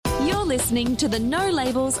You're listening to the No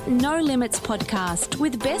Labels, No Limits podcast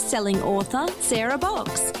with best-selling author Sarah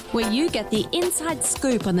Box, where you get the inside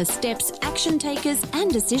scoop on the steps action takers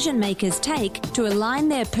and decision makers take to align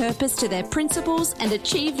their purpose to their principles and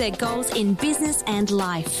achieve their goals in business and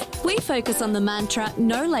life. We focus on the mantra,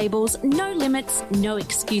 no labels, no limits, no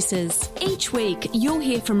excuses. Each week, you'll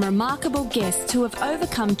hear from remarkable guests who have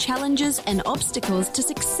overcome challenges and obstacles to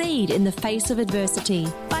succeed in the face of adversity.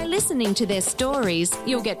 By listening to their stories,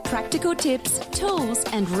 you'll get practical tips, tools,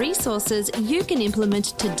 and resources you can implement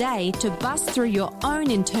today to bust through your own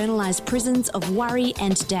internalized prisons of worry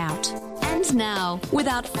and doubt. And now,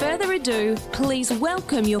 without further ado, please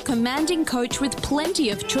welcome your commanding coach with plenty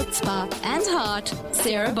of chutzpah and heart,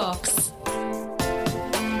 Sarah Box.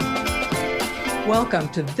 Welcome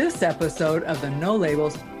to this episode of the No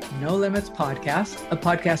Labels, No Limits podcast, a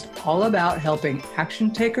podcast all about helping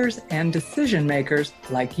action takers and decision makers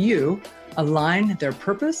like you align their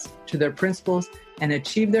purpose to their principles and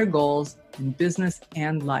achieve their goals in business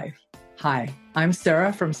and life. Hi, I'm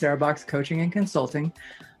Sarah from Sarah Box Coaching and Consulting.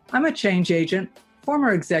 I'm a change agent,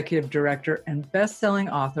 former executive director, and best-selling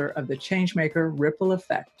author of The Changemaker Ripple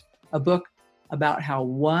Effect, a book about how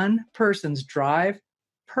one person's drive,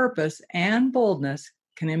 purpose, and boldness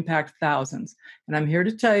can impact thousands. And I'm here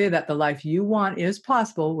to tell you that the life you want is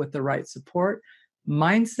possible with the right support,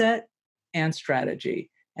 mindset, and strategy.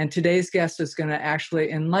 And today's guest is going to actually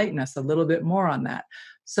enlighten us a little bit more on that.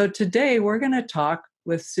 So today we're going to talk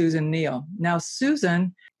with Susan Neal. Now,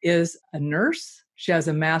 Susan is a nurse. She has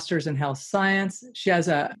a master's in health science. She has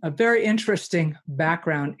a very interesting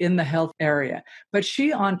background in the health area. But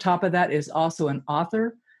she, on top of that, is also an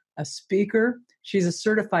author, a speaker. She's a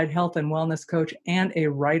certified health and wellness coach and a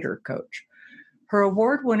writer coach. Her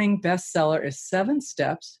award-winning bestseller is 7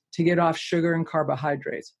 Steps to Get Off Sugar and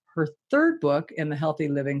Carbohydrates. Her third book in the Healthy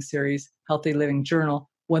Living series, Healthy Living Journal,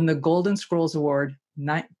 won the Golden Scrolls Award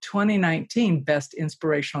 2019 Best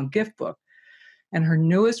Inspirational Gift Book. And her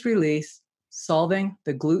newest release, Solving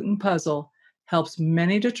the Gluten Puzzle, helps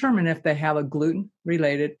many determine if they have a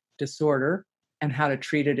gluten-related disorder and how to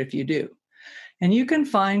treat it if you do. And you can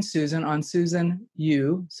find Susan on Susan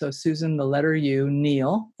U, so Susan, the letter U,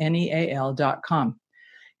 Neal, Neal.com.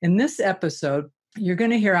 In this episode, you're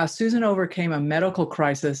going to hear how Susan overcame a medical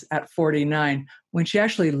crisis at 49 when she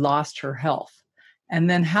actually lost her health, and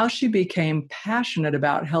then how she became passionate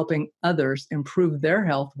about helping others improve their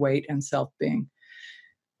health, weight, and self-being.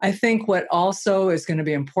 I think what also is going to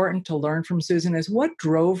be important to learn from Susan is what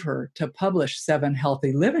drove her to publish 7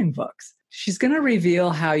 healthy living books. She's going to reveal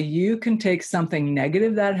how you can take something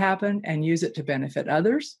negative that happened and use it to benefit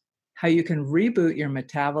others, how you can reboot your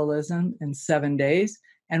metabolism in 7 days,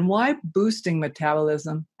 and why boosting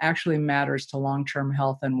metabolism actually matters to long-term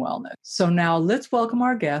health and wellness. So now let's welcome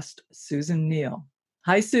our guest, Susan Neal.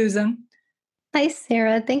 Hi, Susan. Hi,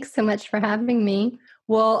 Sarah. Thanks so much for having me.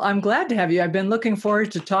 Well, I'm glad to have you. I've been looking forward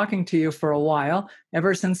to talking to you for a while,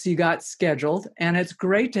 ever since you got scheduled, and it's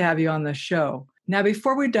great to have you on the show. Now,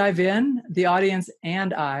 before we dive in, the audience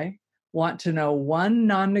and I want to know one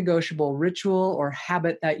non-negotiable ritual or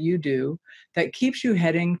habit that you do that keeps you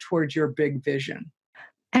heading towards your big vision.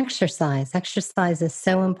 Exercise. Exercise is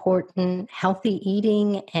so important. Healthy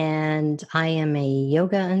eating. And I am a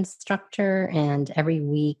yoga instructor, and every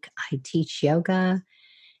week I teach yoga.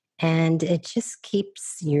 And it just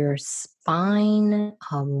keeps your spine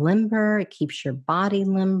limber. It keeps your body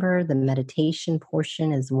limber. The meditation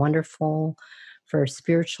portion is wonderful for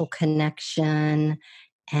spiritual connection.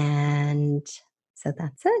 And so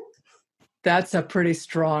that's it. That's a pretty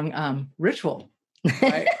strong ritual.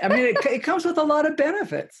 Right? I mean, it comes with a lot of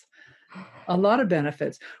benefits. A lot of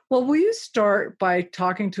benefits. Well, will you start by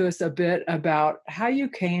talking to us a bit about how you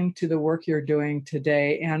came to the work you're doing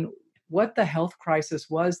today and what the health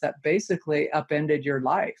crisis was that basically upended your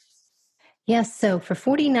life? Yes. So for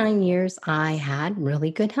 49 years, I had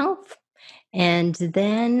really good health. And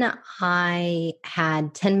then I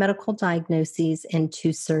had 10 medical diagnoses and 2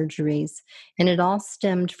 surgeries. And it all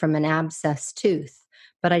stemmed from an abscessed tooth.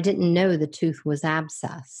 But I didn't know the tooth was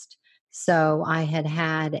abscessed. So I had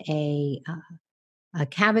a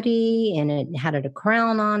cavity, and it had a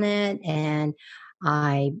crown on it. And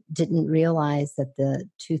I didn't realize that the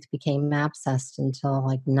tooth became abscessed until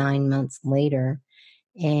like 9 months later.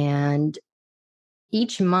 And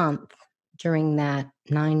each month during that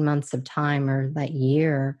 9 months of time, or that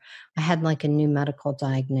year, I had like a new medical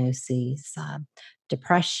diagnosis,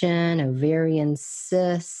 depression, ovarian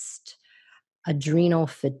cyst, adrenal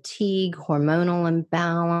fatigue, hormonal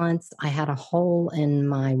imbalance. I had a hole in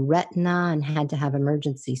my retina and had to have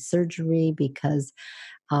emergency surgery because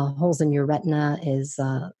holes in your retina is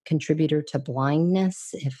a contributor to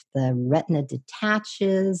blindness. If the retina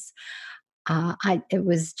detaches, it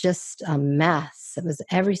was just a mess. It was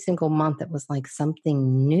every single month. It was like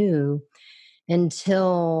something new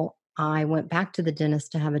until I went back to the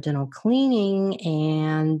dentist to have a dental cleaning,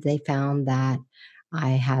 and they found that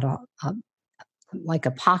I had like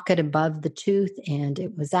a pocket above the tooth and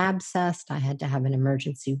it was abscessed. I had to have an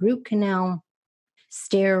emergency root canal,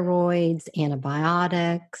 steroids,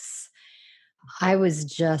 antibiotics. I was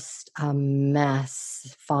just a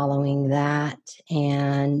mess following that.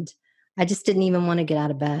 And I just didn't even want to get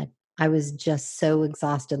out of bed. I was just so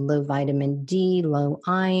exhausted, low vitamin D, low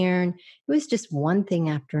iron. It was just one thing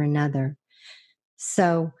after another.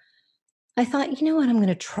 So I thought, you know what, I'm going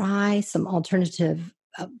to try some alternative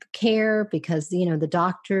care because, the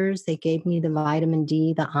doctors, they gave me the vitamin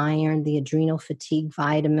D, the iron, the adrenal fatigue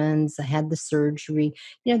vitamins. I had the surgery.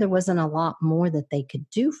 There wasn't a lot more that they could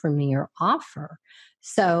do for me or offer.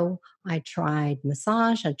 So I tried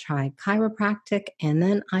massage, I tried chiropractic, and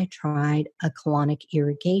then I tried a colonic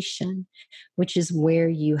irrigation, which is where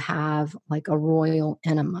you have like a royal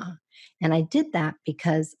enema. And I did that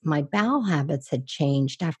because my bowel habits had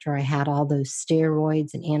changed after I had all those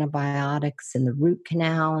steroids and antibiotics and the root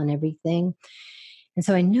canal and everything. And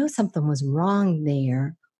so I knew something was wrong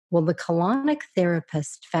there. Well, the colonic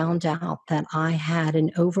therapist found out that I had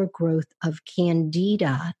an overgrowth of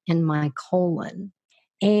candida in my colon.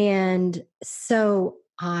 And so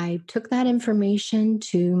I took that information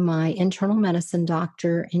to my internal medicine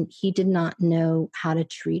doctor, and he did not know how to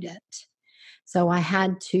treat it. So I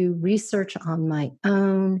had to research on my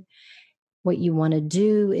own. What you want to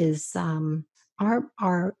do is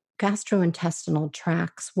our gastrointestinal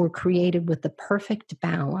tracts were created with the perfect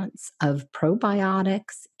balance of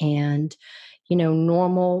probiotics and,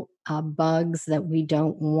 normal bugs that we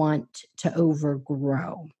don't want to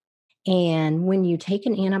overgrow. And when you take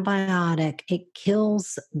an antibiotic, it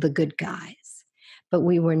kills the good guys. But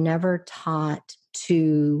we were never taught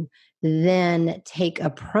to then take a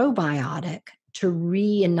probiotic to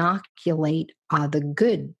re-inoculate the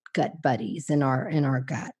good gut buddies in our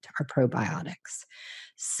gut, our probiotics.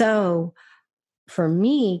 So for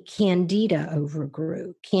me, Candida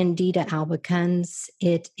overgrew. Candida albicans,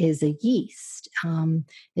 it is a yeast.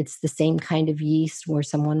 It's the same kind of yeast where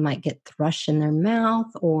someone might get thrush in their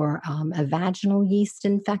mouth or a vaginal yeast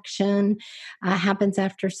infection. Happens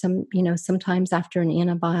after sometimes after an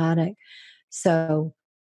antibiotic. So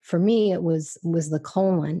for me, it was the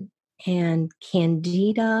colon. And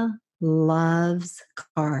Candida loves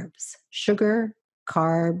carbs, sugar,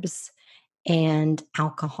 carbs, and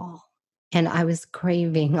alcohol. And I was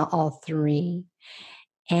craving all three.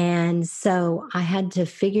 And so I had to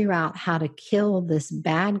figure out how to kill this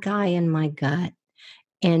bad guy in my gut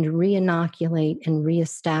and re-inoculate and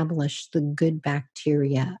reestablish the good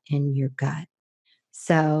bacteria in your gut.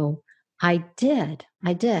 So I did.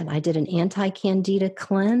 I did an anti-candida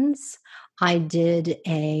cleanse. I did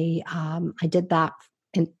that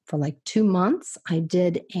for like 2 months. I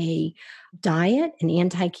did a diet, an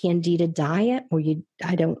anti-candida diet, where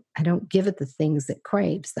I don't give it the things it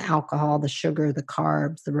craves: the alcohol, the sugar, the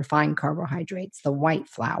carbs, the refined carbohydrates, the white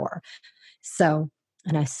flour.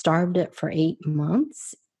 And I starved it for 8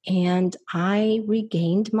 months, and I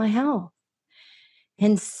regained my health.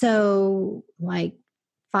 And so, like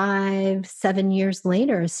 5-7 years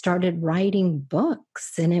later, I started writing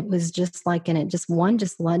books, and it was just like, one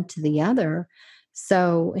just led to the other.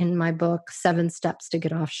 So in my book, 7 Steps to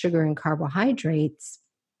Get Off Sugar and Carbohydrates,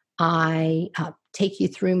 I take you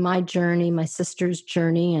through my journey, my sister's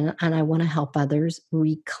journey, and I want to help others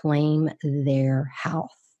reclaim their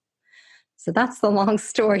health. So that's the long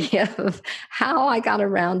story of how I got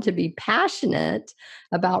around to be passionate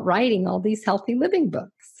about writing all these healthy living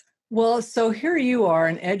books. Well, so here you are,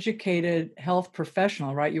 an educated health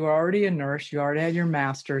professional, right? You were already a nurse. You already had your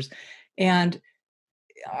master's. And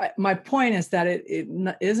my point is that it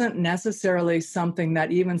isn't necessarily something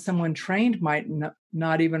that even someone trained might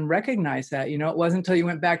not even recognize that. It wasn't until you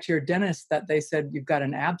went back to your dentist that they said you've got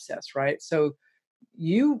an abscess, right? So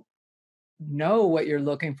you know what you're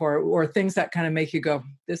looking for, or things that kind of make you go,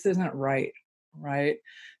 this isn't right, right?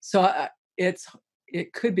 So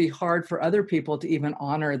it could be hard for other people to even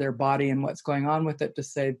honor their body and what's going on with it, to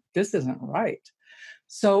say, this isn't right.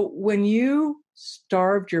 So when you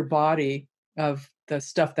starved your body of the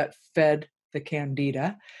stuff that fed the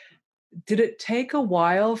candida, did it take a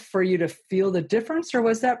while for you to feel the difference, or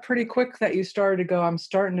was that pretty quick that you started to go, I'm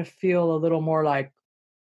starting to feel a little more like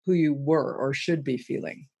who you were or should be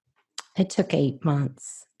feeling? It took 8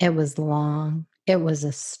 months. It was long. It was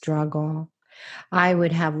a struggle. I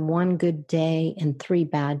would have one good day and 3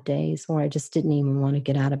 bad days where I just didn't even want to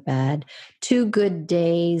get out of bed. 2 good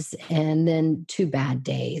days and then 2 bad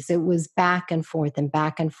days. It was back and forth and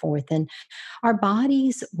back and forth. And our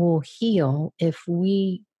bodies will heal if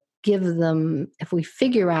we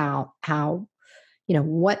figure out how,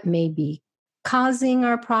 what may be causing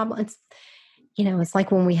our problem. It's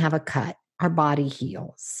like when we have a cut, our body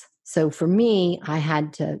heals. So for me, I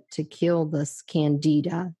had to kill this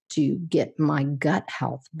candida to get my gut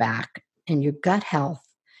health back. And your gut health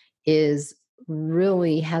is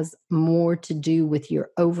really has more to do with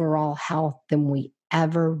your overall health than we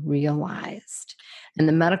ever realized. And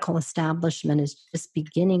the medical establishment is just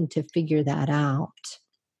beginning to figure that out.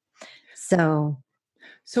 So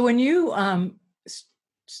when you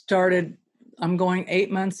started, I'm going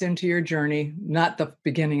 8 months into your journey, not the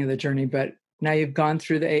beginning of the journey, but now you've gone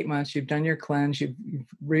through the 8 months, you've done your cleanse, you've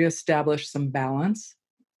reestablished some balance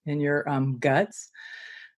in your guts.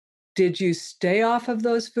 Did you stay off of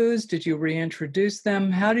those foods? Did you reintroduce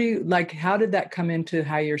them? How did that come into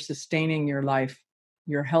how you're sustaining your life,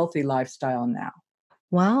 your healthy lifestyle now?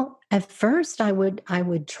 Well, at first I would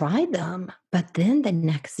try them, but then the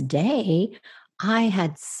next day I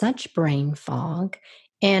had such brain fog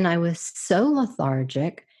and I was so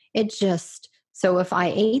lethargic. So if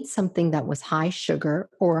I ate something that was high sugar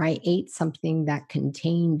or I ate something that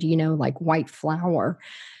contained, like white flour,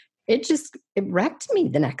 it wrecked me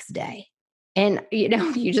the next day. And,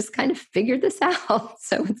 you just kind of figure this out.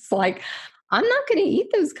 So it's like, I'm not going to eat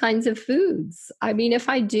those kinds of foods. I mean, if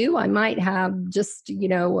I do, I might have just,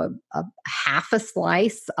 a half a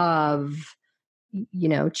slice of,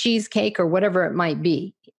 cheesecake or whatever it might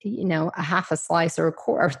be, a half a slice or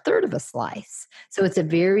a third of a slice. So it's a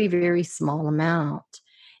very, very small amount.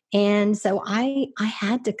 And so I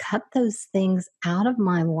had to cut those things out of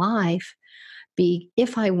my life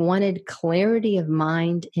if I wanted clarity of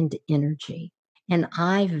mind and energy. And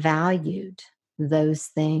I valued those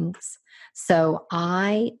things. So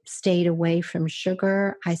I stayed away from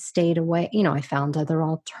sugar. I stayed away, I found other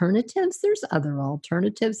alternatives. There's other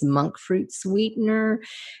alternatives, monk fruit sweetener,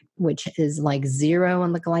 which is like 0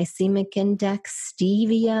 on the glycemic index,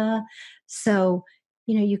 stevia. So,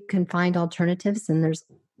 you can find alternatives, and there's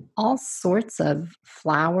all sorts of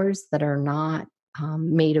flours that are not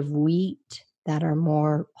made of wheat, that are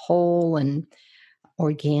more whole and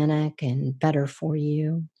organic and better for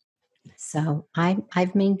you. So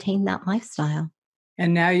I've maintained that lifestyle.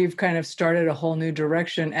 And now you've kind of started a whole new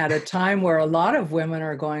direction at a time where a lot of women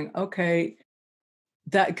are going, okay,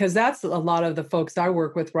 because that's a lot of the folks I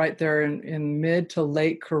work with right there in mid to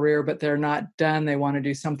late career, but they're not done. They want to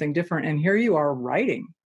do something different. And here you are writing,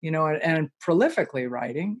 and prolifically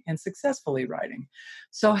writing and successfully writing.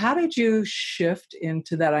 So how did you shift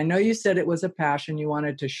into that? I know you said it was a passion you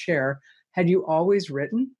wanted to share. Had you always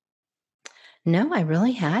written? No, I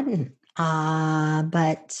really hadn't.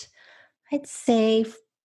 But I'd say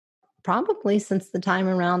probably since the time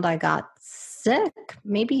around I got sick,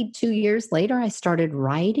 maybe 2 years later, I started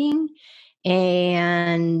writing.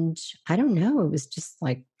 And I don't know, it was just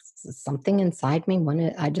like something inside me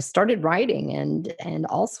I just started writing and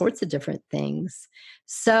all sorts of different things.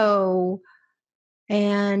 So,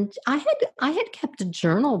 and I had kept a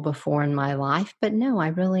journal before in my life, but no, I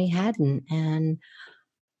really hadn't. And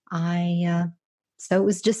so it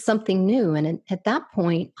was just something new. And at that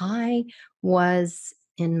point, I was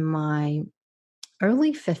in my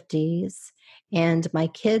early 50s, and my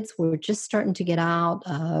kids were just starting to get out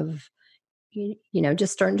of,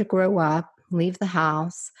 just starting to grow up, leave the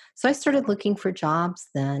house. So I started looking for jobs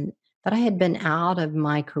then, but I had been out of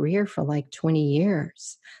my career for like 20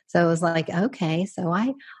 years. So it was like, okay, so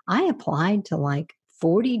I applied to like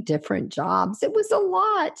 40 different jobs. It was a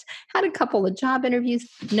lot. Had a couple of job interviews.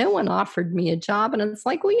 No one offered me a job. And it's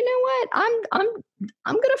like, well, you know what?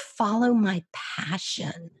 I'm going to follow my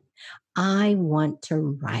passion. I want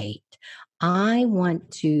to write. I want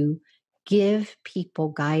to give people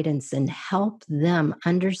guidance and help them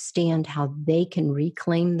understand how they can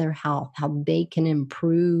reclaim their health, how they can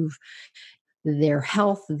improve their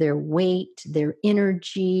health, their weight, their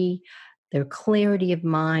energy, their clarity of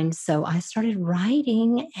mind. So I started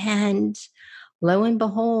writing, and lo and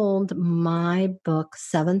behold, my book,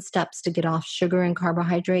 7 Steps to Get Off Sugar and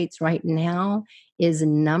Carbohydrates, right now is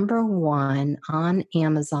 #1 on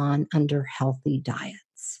Amazon under healthy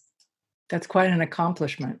diets. That's quite an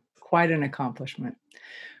accomplishment. Quite an accomplishment.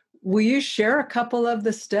 Will you share a couple of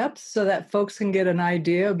the steps so that folks can get an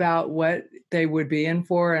idea about what they would be in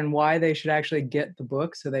for and why they should actually get the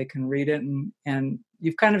book so they can read it? And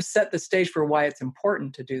you've kind of set the stage for why it's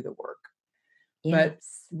important to do the work. Yes. But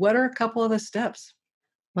what are a couple of the steps?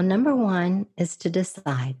 Well, number one is to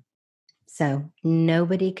decide. So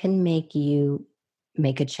nobody can make you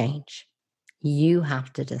make a change. You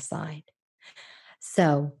have to decide.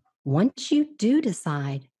 So once you do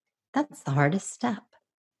decide, that's the hardest step.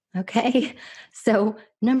 Okay. So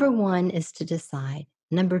number one is to decide.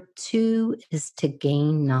 Number two is to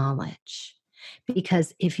gain knowledge.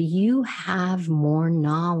 Because if you have more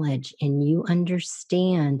knowledge and you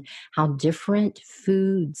understand how different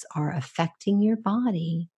foods are affecting your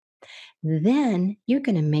body, then you're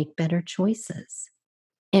going to make better choices.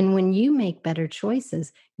 And when you make better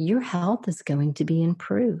choices, your health is going to be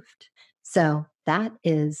improved. So that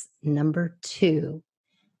is number two.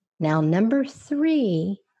 Now, number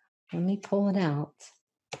three, let me pull it out.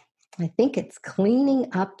 I think it's cleaning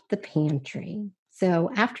up the pantry.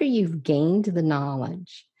 So after you've gained the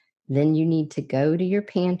knowledge, then you need to go to your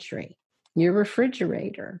pantry, your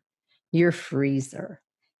refrigerator, your freezer,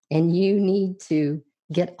 and you need to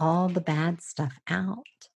get all the bad stuff out,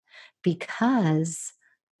 because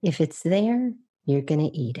if it's there, you're going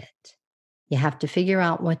to eat it. You have to figure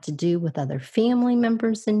out what to do with other family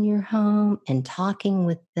members in your home and talking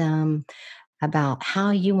with them about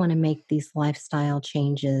how you want to make these lifestyle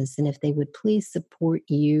changes and if they would please support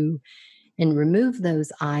you and remove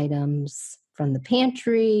those items from the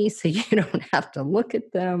pantry so you don't have to look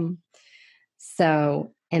at them.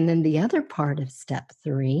 So, and then the other part of step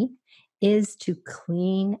three is to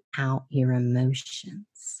clean out your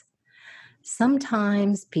emotions.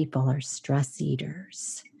 Sometimes people are stress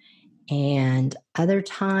eaters, and other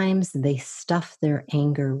times they stuff their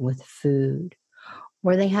anger with food,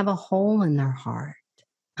 or they have a hole in their heart,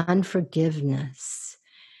 unforgiveness,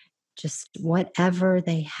 just whatever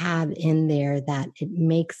they have in there that it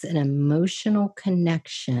makes an emotional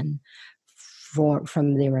connection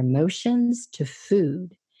from their emotions to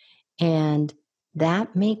food. And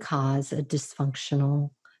that may cause a dysfunctional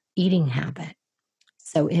eating habit.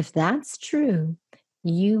 So if that's true,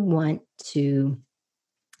 you want to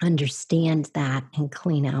understand that and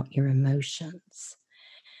clean out your emotions.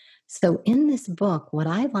 So in this book, what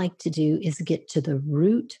I like to do is get to the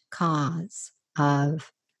root cause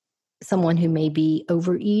of someone who may be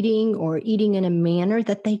overeating or eating in a manner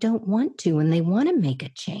that they don't want to, and they want to make a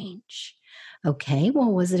change. Okay,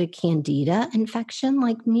 well, was it a candida infection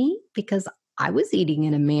like me? Because I was eating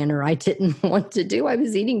in a manner I didn't want to do. I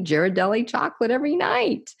was eating Ghirardelli chocolate every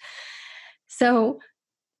night. So,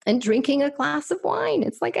 and drinking a glass of wine.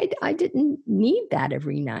 It's like I didn't need that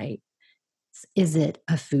every night. Is it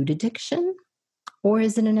a food addiction or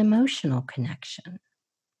is it an emotional connection?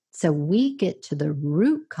 So we get to the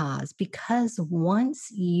root cause, because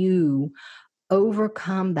once you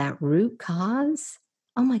overcome that root cause,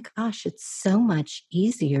 oh my gosh, it's so much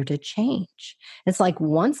easier to change. It's like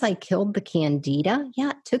once I killed the candida, yeah,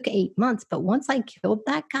 it took 8 months, but once I killed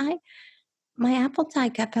that guy, my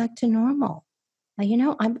appetite got back to normal. I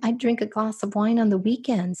drink a glass of wine on the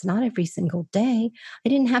weekends, not every single day. I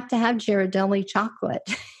didn't have to have Ghirardelli chocolate,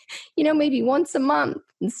 maybe once a month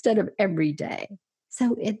instead of every day.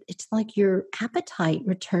 So it's like your appetite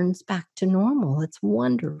returns back to normal. It's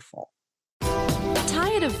wonderful.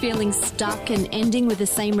 Tired of feeling stuck and ending with the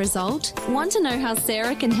same result? Want to know how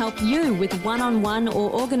Sarah can help you with one-on-one or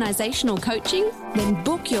organizational coaching? Then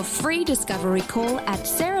book your free discovery call at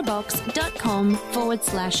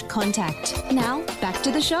sarahbox.com/contact. Now, back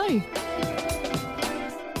to the show.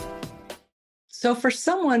 So for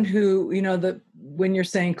someone who, when you're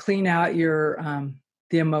saying clean out your,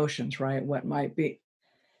 the emotions, right? What might be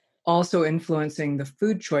also influencing the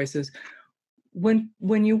food choices. When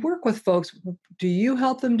you work with folks, do you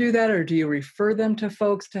help them do that, or do you refer them to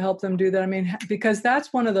folks to help them do that? I mean, because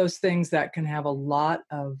that's one of those things that can have a lot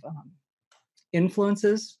of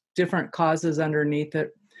influences, different causes underneath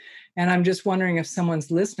it. And I'm just wondering if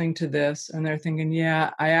someone's listening to this and they're thinking,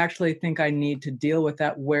 yeah, I actually think I need to deal with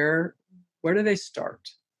that. Where do they start?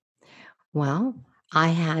 Well, I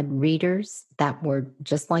had readers that were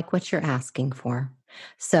just like what you're asking for.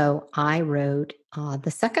 So I wrote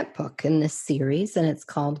the second book in this series, and it's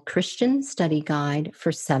called Christian Study Guide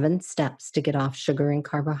for 7 Steps to Get Off Sugar and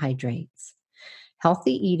Carbohydrates,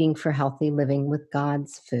 Healthy Eating for Healthy Living with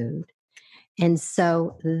God's Food. And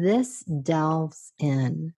so this delves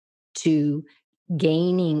in to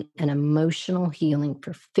gaining an emotional healing,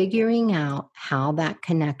 for figuring out how that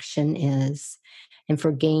connection is, and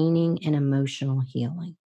for gaining an emotional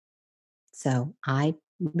healing. So I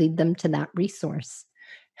lead them to that resource.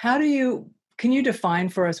 Can you define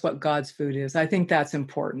for us what God's food is? I think that's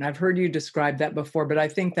important. I've heard you describe that before, but I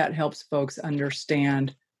think that helps folks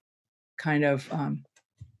understand kind of,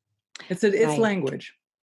 it's Right. language.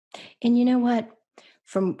 And you know what?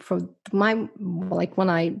 from my, like when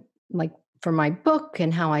I, like for my book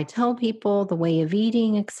and how I tell people the way of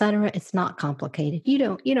eating, etc., it's not complicated. You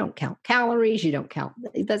don't count calories, you don't count.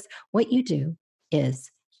 That's what you do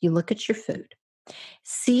is you look at your food.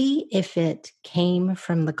 See if it came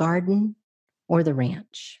from the garden or the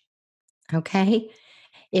ranch. Okay?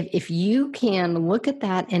 If you can look at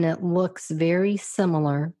that and it looks very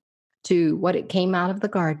similar to what it came out of the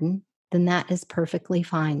garden, then that is perfectly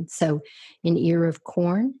fine. So an ear of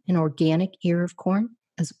corn, an organic ear of corn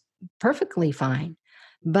is perfectly fine.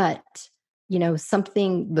 But,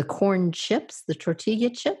 something, the corn chips, the tortilla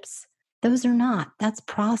chips, those are not. That's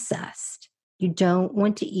processed. You don't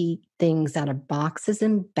want to eat things out of boxes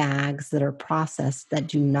and bags that are processed that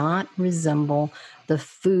do not resemble the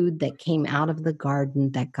food that came out of the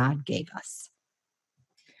garden that God gave us.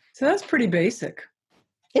 So that's pretty basic.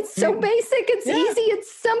 It's so basic. It's easy.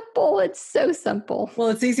 It's simple. It's so simple. Well,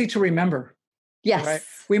 it's easy to remember. Yes. Right?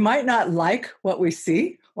 We might not like what we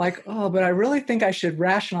see, like, but I really think I should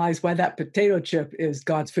rationalize why that potato chip is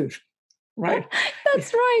God's food. Right.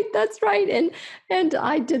 That's right. That's right. And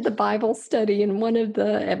I did the Bible study in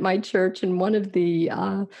at my church, and one of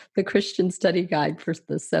the Christian study guide for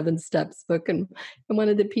the 7 Steps book. And one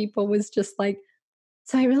of the people was just like,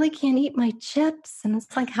 so I really can't eat my chips. And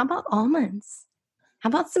it's like, how about almonds? How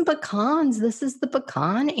about some pecans? This is the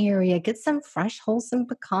pecan area. Get some fresh, wholesome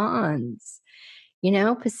pecans.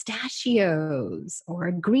 Pistachios or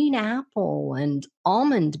a green apple and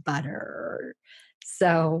almond butter.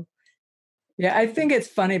 So yeah, I think it's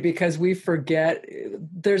funny because we forget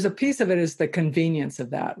there's a piece of it is the convenience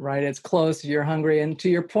of that, right? It's close, you're hungry. And to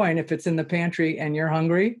your point, if it's in the pantry and you're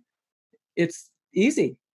hungry, it's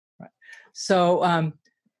easy. Right? So,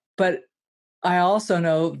 but I also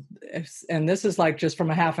know, and this is like just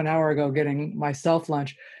from a half an hour ago, getting myself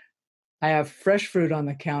lunch, I have fresh fruit on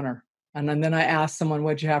the counter. And then I ask someone,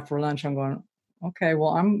 what'd you have for lunch? I'm going, okay, well,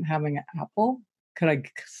 I'm having an apple. Could I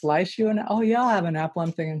slice you an? Oh yeah, I'll have an apple.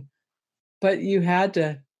 I'm thinking, but you had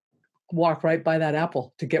to walk right by that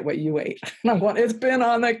apple to get what you ate. And I'm going, it's been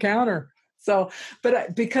on the counter. So,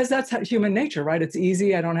 but because that's human nature, right? It's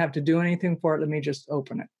easy. I don't have to do anything for it. Let me just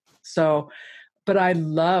open it. So, but I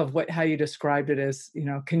love how you described it as,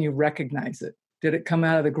 can you recognize it? Did it come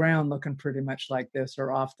out of the ground looking pretty much like this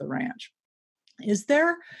or off the ranch? Is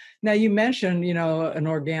there, now you mentioned, an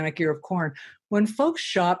organic ear of corn. When folks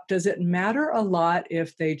shop, does it matter a lot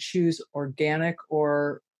if they choose organic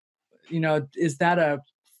or, is that a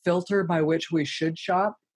filter by which we should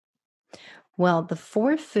shop? Well, the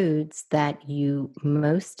 4 foods that you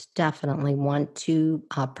most definitely want to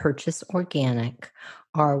purchase organic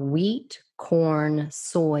are wheat, corn,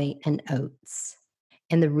 soy, and oats.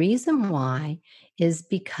 And the reason why is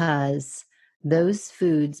because those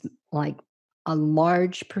foods, like a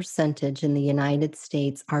large percentage in the United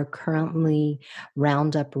States, are currently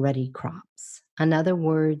Roundup Ready crops. In other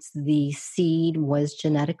words, the seed was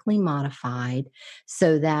genetically modified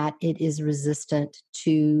so that it is resistant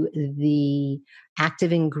to the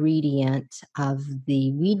active ingredient of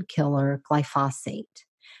the weed killer glyphosate.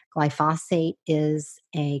 Glyphosate is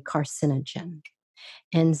a carcinogen.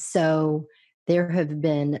 And so there have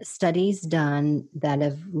been studies done that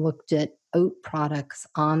have looked at oat products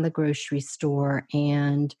on the grocery store,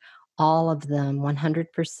 and all of them,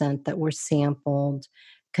 100% that were sampled,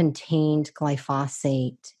 contained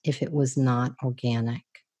glyphosate if it was not organic.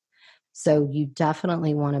 So you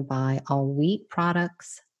definitely want to buy all wheat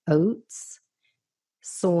products, oats,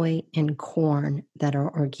 soy, and corn that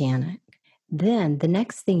are organic. Then the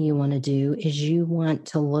next thing you want to do is you want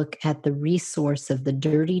to look at the resource of the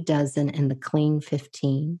Dirty Dozen and the Clean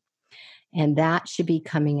 15. And that should be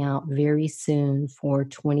coming out very soon for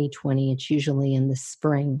 2020. It's usually in the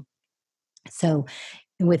spring. So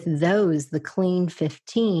with those, the Clean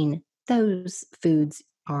 15, those foods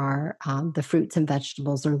are, the fruits and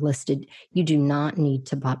vegetables are listed. You do not need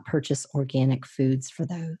to purchase organic foods for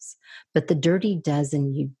those. But the Dirty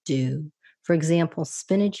Dozen, you do. For example,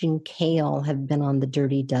 spinach and kale have been on the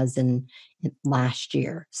Dirty Dozen last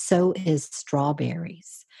year. So is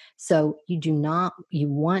strawberries. So you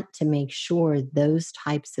want to make sure those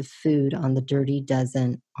types of food on the Dirty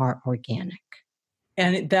Dozen are organic.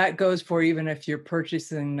 And that goes for even if you're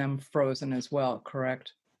purchasing them frozen as well,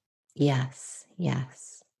 correct? Yes,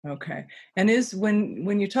 yes. Okay. And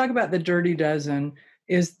when you talk about the Dirty Dozen,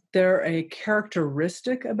 is there a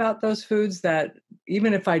characteristic about those foods that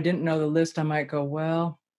even if I didn't know the list, I might go,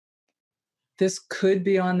 well, this could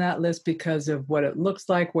be on that list because of what it looks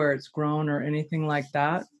like, where it's grown, or anything like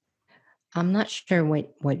that? I'm not sure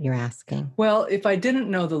what you're asking. Well, if I didn't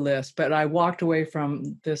know the list, but I walked away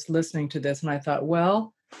from this listening to this and I thought,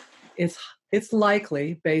 well, it's it's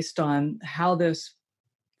likely based on how this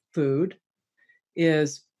food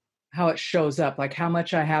is, how it shows up, like how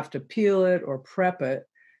much I have to peel it or prep it.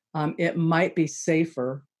 It might be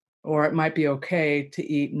safer or it might be okay to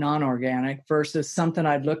eat non-organic versus something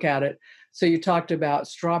I'd look at it. So you talked about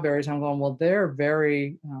strawberries. I'm going, well, they're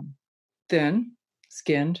very thin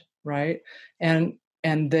skinned, right? And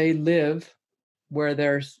they live where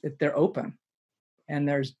they're open and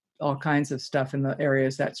there's all kinds of stuff in the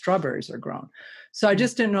areas that strawberries are grown. So I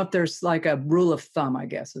just didn't know if there's like a rule of thumb, I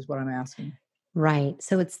guess, is what I'm asking. Right.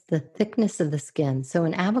 So it's the thickness of the skin. So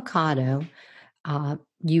an avocado,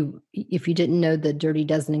 if you didn't know the Dirty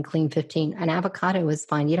Dozen and Clean 15, an avocado is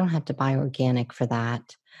fine. You don't have to buy organic for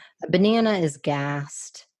that. A banana is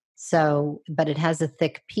gassed. So, but it has a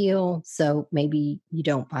thick peel. So maybe you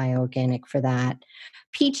don't buy organic for that.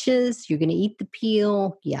 Peaches, you're going to eat the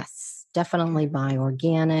peel. Yes, definitely buy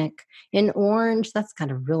organic. In orange, that's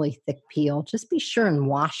got a really thick peel. Just be sure and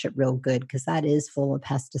wash it real good because that is full of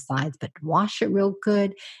pesticides, but wash it real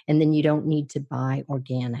good. And then you don't need to buy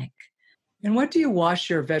organic. And what do you wash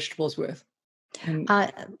your vegetables with? And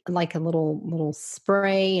Like a little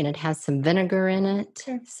spray, and it has some vinegar in it.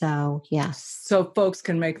 Okay. So yes. So folks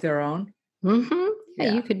can make their own. Mm-hmm.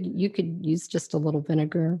 Yeah, Yeah. you could use just a little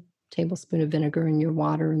vinegar, tablespoon of vinegar in your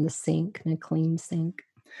water in the sink, in a clean sink.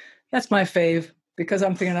 That's my fave because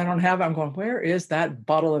I'm thinking I don't have it. I'm going, where is that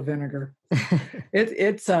bottle of vinegar?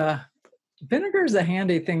 It's vinegar is a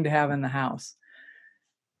handy thing to have in the house.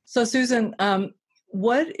 So Susan,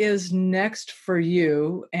 what is next for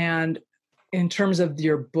you and in terms of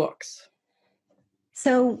your books?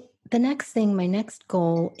 So my next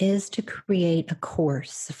goal is to create a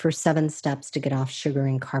course for 7 steps to get off sugar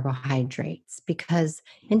and carbohydrates because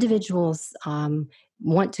individuals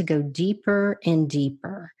want to go deeper and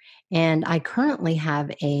deeper. And I currently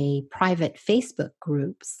have a private Facebook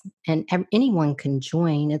groups and anyone can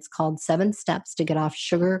join. It's called 7 Steps to Get Off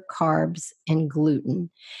Sugar, Carbs, and Gluten.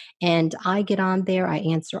 And I get on there. I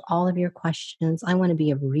answer all of your questions. I want to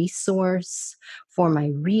be a resource for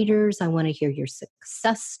my readers. I want to hear your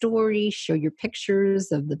success story, show your pictures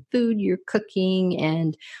of the food you're cooking,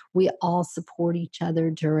 and we all support each other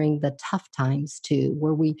during the tough times too,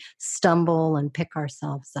 where we stumble and pick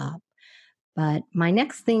ourselves up. But my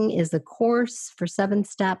next thing is a course for 7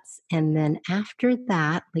 steps. And then after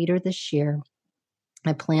that, later this year,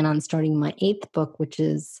 I plan on starting my 8th book, which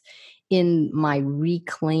is in my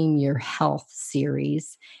Reclaim Your Health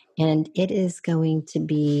series. And it is going to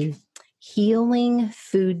be healing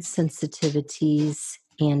food sensitivities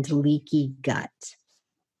and leaky gut.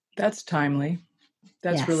 That's timely.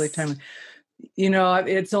 That's really Yes. timely. You know,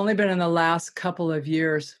 it's only been in the last couple of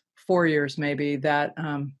years, 4 years maybe, that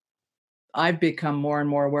I've become more and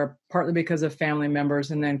more aware, partly because of family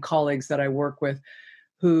members and then colleagues that I work with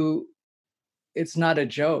who it's not a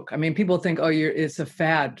joke. I mean, people think, oh, it's a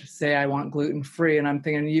fad to say I want gluten-free. And I'm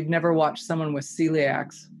thinking, you've never watched someone with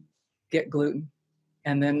celiacs get gluten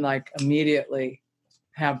and then like immediately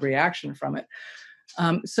have reaction from it.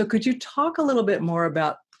 So could you talk a little bit more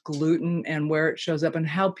about gluten and where it shows up and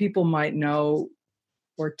how people might know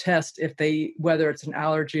or test whether it's an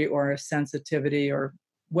allergy or a sensitivity or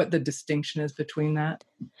what the distinction is between that?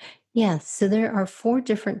 Yes. So there are 4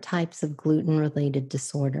 different types of gluten-related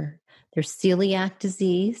disorder. There's celiac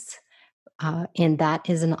disease, and that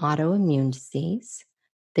is an autoimmune disease.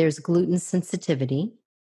 There's gluten sensitivity,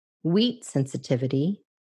 wheat sensitivity,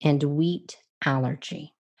 and wheat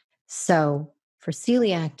allergy. So for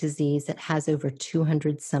celiac disease, it has over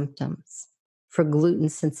 200 symptoms. For gluten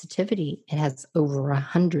sensitivity, it has over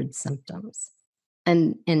 100 symptoms.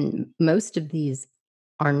 And most of these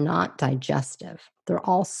are not digestive. They're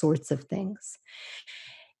all sorts of things.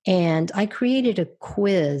 And I created a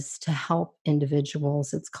quiz to help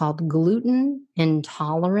individuals. It's called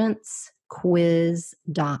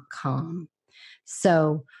glutenintolerancequiz.com.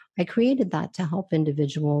 So I created that to help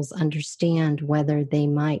individuals understand whether they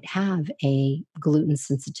might have a gluten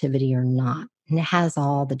sensitivity or not. And it has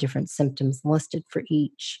all the different symptoms listed for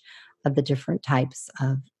each of the different types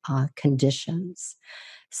of conditions.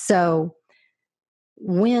 So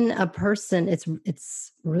when a person,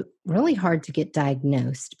 it's really hard to get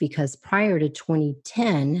diagnosed because prior to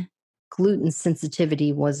 2010, gluten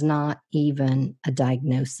sensitivity was not even a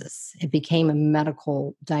diagnosis. It became a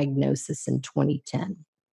medical diagnosis in 2010.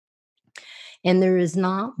 And there is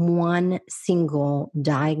not one single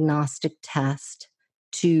diagnostic test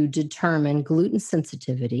to determine gluten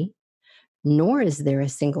sensitivity, nor is there a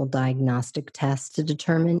single diagnostic test to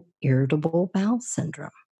determine irritable bowel syndrome.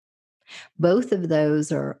 Both of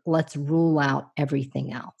those are let's rule out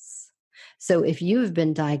everything else. So if you have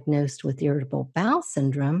been diagnosed with irritable bowel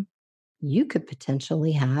syndrome, you could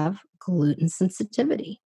potentially have gluten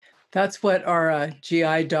sensitivity. That's what our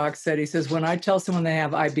GI doc said. He says, when I tell someone they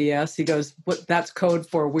have IBS, he goes, "What? That's code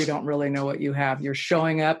for we don't really know what you have. You're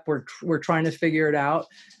showing up. We're trying to figure it out,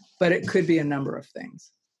 but it could be a number of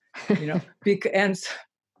things, you know."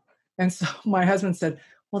 And so my husband said,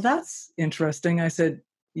 "Well, that's interesting." I said,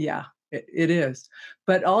 "Yeah, it is."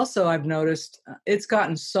 But also, I've noticed it's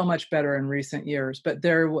gotten so much better in recent years. But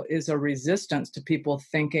there is a resistance to people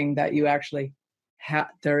thinking that you actually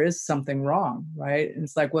there is something wrong, right? And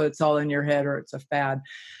it's like, well, it's all in your head or it's a fad.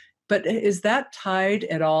 But is that tied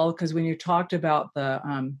at all? Because when you talked about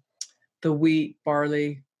the wheat,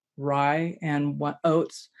 barley, rye, and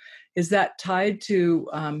oats, is that tied to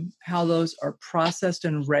how those are processed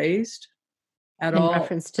and raised at In all?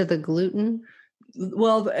 reference to the gluten?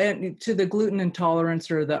 Well, and to the gluten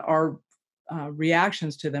intolerance or our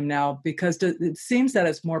reactions to them now, because it seems that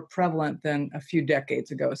it's more prevalent than a few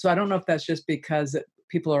decades ago. So I don't know if that's just because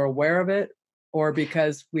people are aware of it or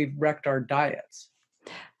because we've wrecked our diets.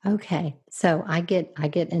 Okay, so I get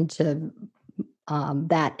into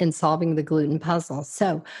that in solving the gluten puzzle.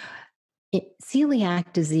 So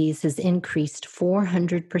celiac disease has increased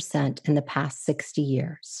 400% in the past 60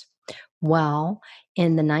 years. Well,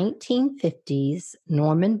 in the 1950s,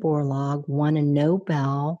 Norman Borlaug won a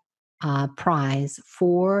Nobel Prize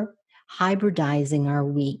for hybridizing our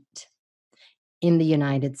wheat in the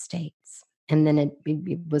United States. And then it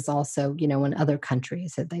was also, in other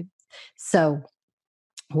countries. So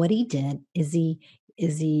what he did is he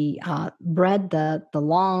bred the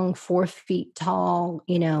long 4 feet tall,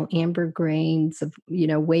 amber grains of,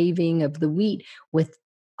 waving of the wheat with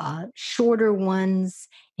shorter ones,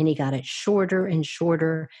 and he got it shorter and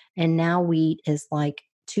shorter. And now wheat is like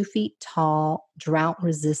 2 feet tall, drought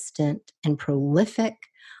resistant, and prolific.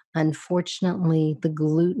 Unfortunately, the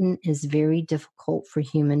gluten is very difficult for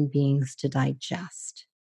human beings to digest.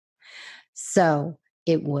 So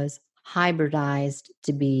it was hybridized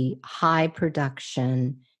to be high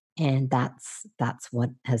production, and that's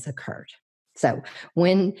what has occurred. So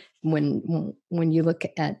when you look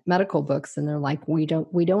at medical books and they're like, we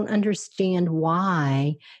don't understand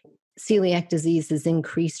why celiac disease has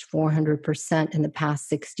increased 400% in the past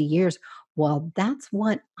 60 years. Well, that's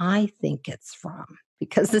what I think it's from,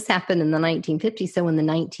 because this happened in the 1950s. So in the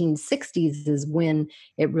 1960s is when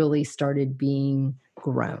it really started being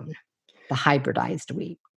grown, the hybridized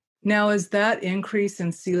wheat. Now, is that increase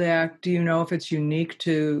in celiac, do you know if it's unique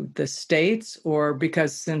to the States, or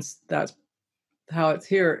because since that's how it's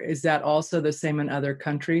here, is that also the same in other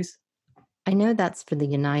countries? I know that's for the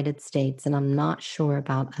United States, and I'm not sure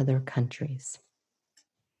about other countries.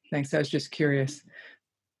 Thanks. I was just curious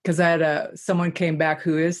because I had someone came back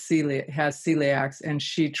who has celiacs, and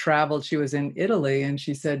she traveled. She was in Italy, and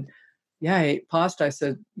she said, "Yeah, I ate pasta." I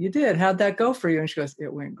said, "You did? How'd that go for you?" And she goes,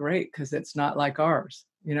 "It went great because it's not like ours."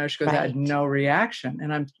 She goes, "I had no reaction,"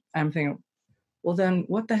 and I'm thinking, well, then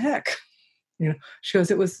what the heck? She goes,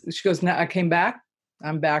 "Now I came back.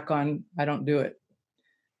 I'm back on. I don't do it."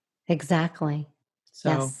 Exactly.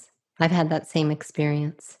 So yes, I've had that same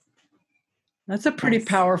experience. That's a pretty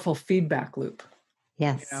powerful feedback loop.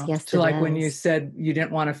 Yes, yes. To like when you said you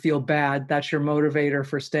didn't want to feel bad, that's your motivator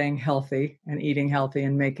for staying healthy and eating healthy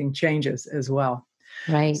and making changes as well.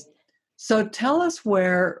 Right. So tell us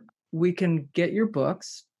where we can get your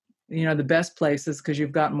books, the best places, because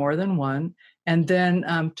you've got more than one. And then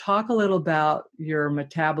talk a little about your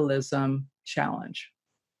metabolism challenge.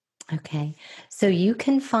 Okay. So you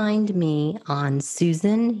can find me on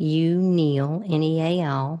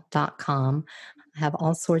SusanUNeal.com. I have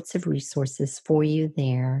all sorts of resources for you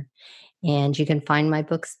there. And you can find my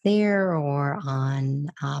books there or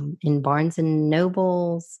on in Barnes and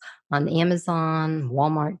Nobles, on Amazon,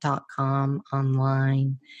 Walmart.com,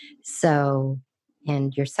 online. So,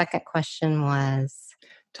 and your second question was?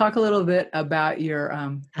 Talk a little bit about your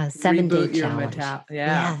 7-day challenge.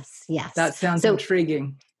 Yes. That sounds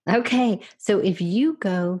intriguing. Okay. So if you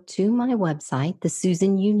go to my website,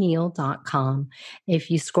 thesusanuneal.com, if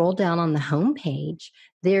you scroll down on the homepage,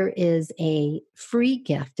 there is a free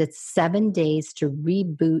gift. It's 7 days to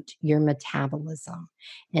reboot your metabolism.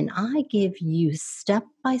 And I give you step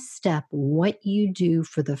by step what you do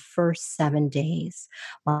for the first 7 days.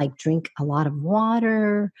 Like drink a lot of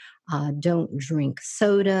water, don't drink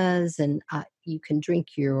sodas, and you can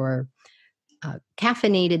drink your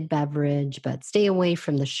caffeinated beverage, but stay away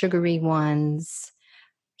from the sugary ones.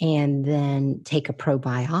 And then take a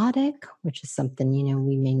probiotic, which is something,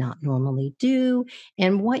 we may not normally do.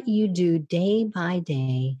 And what you do day by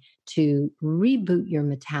day to reboot your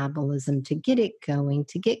metabolism, to get it going,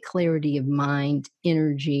 to get clarity of mind,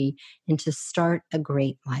 energy, and to start a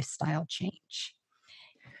great lifestyle change.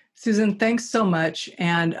 Susan, thanks so much.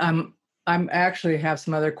 And I'm actually have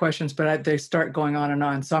some other questions, but they start going on and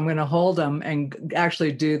on. So I'm going to hold them and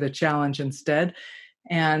actually do the challenge instead.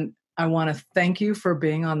 And I want to thank you for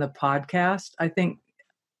being on the podcast. I think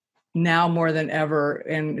now more than ever,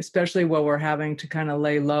 and especially while we're having to kind of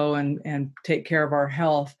lay low and take care of our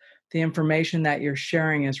health, the information that you're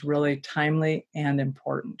sharing is really timely and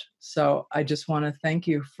important. So I just want to thank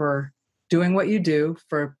you for doing what you do,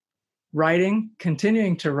 for writing,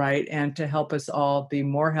 continuing to write, and to help us all be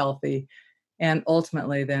more healthy and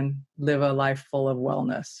ultimately then live a life full of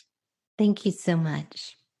wellness. Thank you so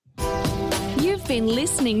much. You've been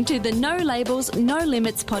listening to the No Labels, No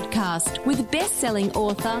Limits podcast with best-selling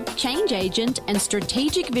author, change agent, and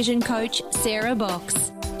strategic vision coach, Sarah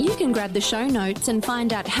Box. You can grab the show notes and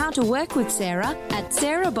find out how to work with Sarah at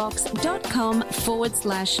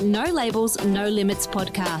sarahbox.com/No Labels, No Limits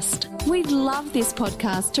podcast. We'd love this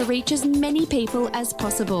podcast to reach as many people as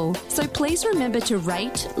possible. So please remember to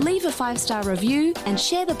rate, leave a 5-star review, and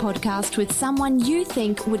share the podcast with someone you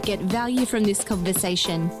think would get value from this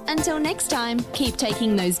conversation. Until next time, keep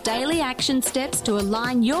taking those daily action steps to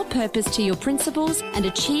align your purpose to your principles and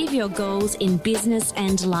achieve your goals in business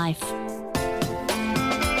and life.